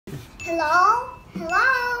Hello?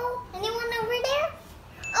 Hello? Anyone over there?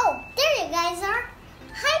 Oh, there you guys are.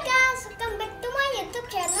 Hi guys, welcome back to my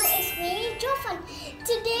YouTube channel. It's me, Jovan.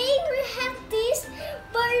 Today we have this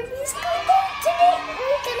Barbie scooter. Today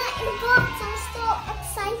we're gonna unbox. I'm so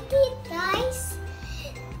excited, guys.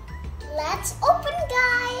 Let's open,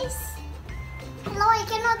 guys. Hello, I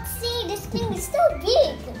cannot see. This thing is so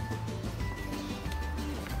big.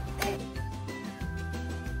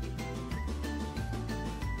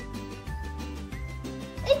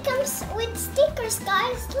 It comes with stickers,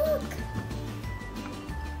 guys. Look.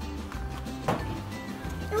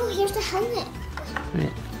 Oh, here's the helmet.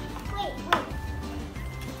 Wait.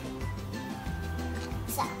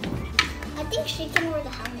 So, I think she can wear the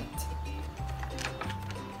helmet.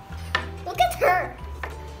 Look at her.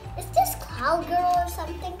 Is this Cloud Girl or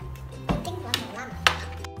something? I think Llama.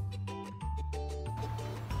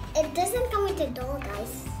 It doesn't come with a doll,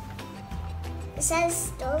 guys. It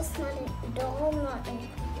says doll not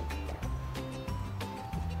included.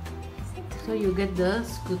 So you get the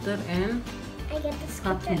scooter and I get the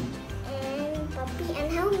scooter and puppy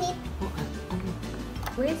and helmet.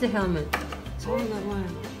 Where is the helmet? Oh, that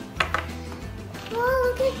one. Wow,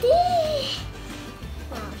 look at this.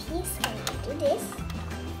 Wow, he's gonna do this.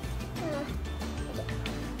 Okay.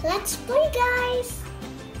 Let's play, guys.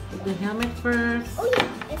 Put the helmet first. Oh yeah,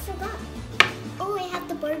 I forgot. Oh, I have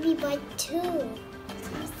the Barbie bike too.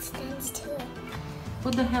 It stands too.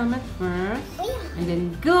 Put the helmet first. Oh yeah. And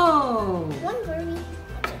then go. One Barbie.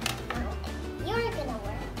 Okay. You're gonna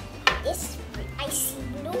wear this icy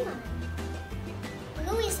blue one.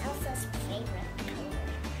 Blue is Elsa's favorite color.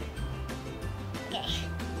 Okay.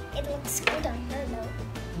 It looks good on her though.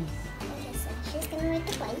 Okay, so she's gonna ride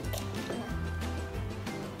the bike.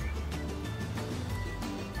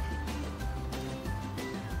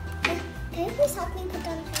 Can you please help me put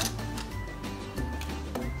on her?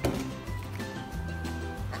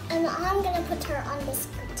 And I'm gonna put her on the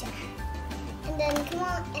scooter. And then come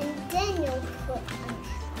on, and then you'll put on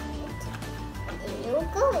it. And you'll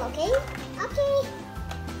go, okay? Okay.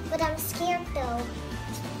 But I'm scared though.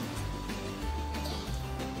 Okay,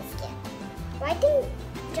 I'm scared. Riding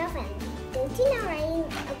Jovan, don't you know riding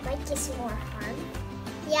a bike is more hard?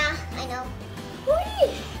 Yeah, I know.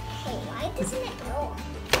 Whee! Wait, why doesn't it roll?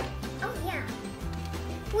 Oh yeah.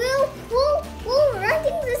 Well,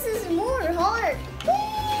 riding this is more hard.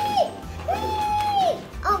 Whee! Whee!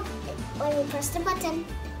 Oh, when we press the button,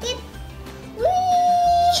 it.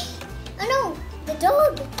 Whee! Oh no, the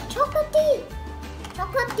dog, Chocolatey.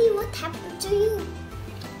 Chocolatey, what happened to you?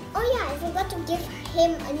 Oh yeah, I forgot to give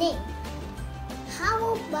him a name.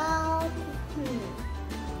 How about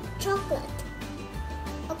chocolate?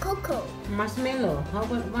 A cocoa. Marshmallow. How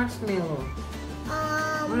about marshmallow?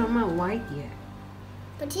 What about white yet?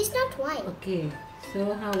 But he's not white. Okay.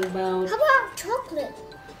 So how about chocolate?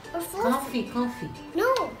 Or fluffy? Coffee.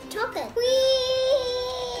 No, chocolate.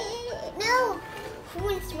 Whee! No. Who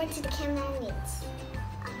wins more to the camera wins?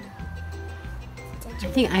 I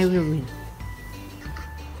think I will win.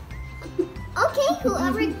 Okay,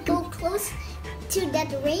 whoever go close to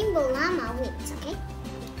that rainbow llama wins, okay?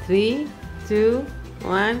 3, 2,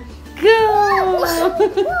 1, go! I win!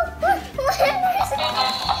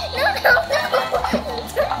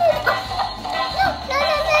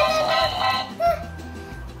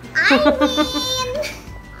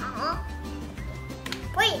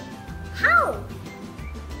 Wait, how?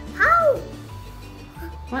 How?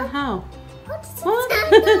 What, how? What's What?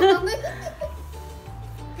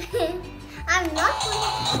 I'm not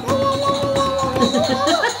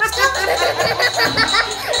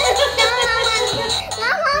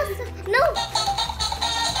No!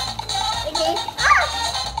 Okay. Ah!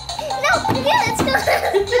 No! Okay, let's go!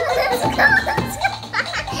 Let's go! Let's go!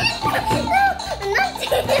 No! I'm not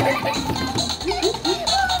doing it!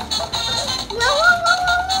 Whoa!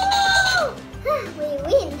 We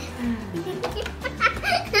win!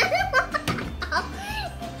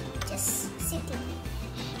 Just sitting.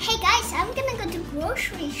 Hey guys, I'm gonna go to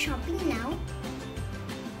grocery shopping now.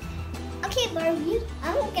 Okay, Barbie,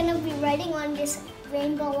 I'm gonna be riding on this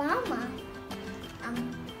rainbow llama.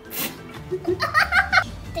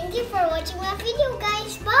 Thank you for watching my video,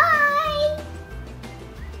 guys. Bye.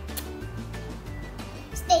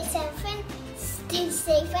 Stay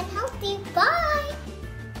safe and healthy. Bye.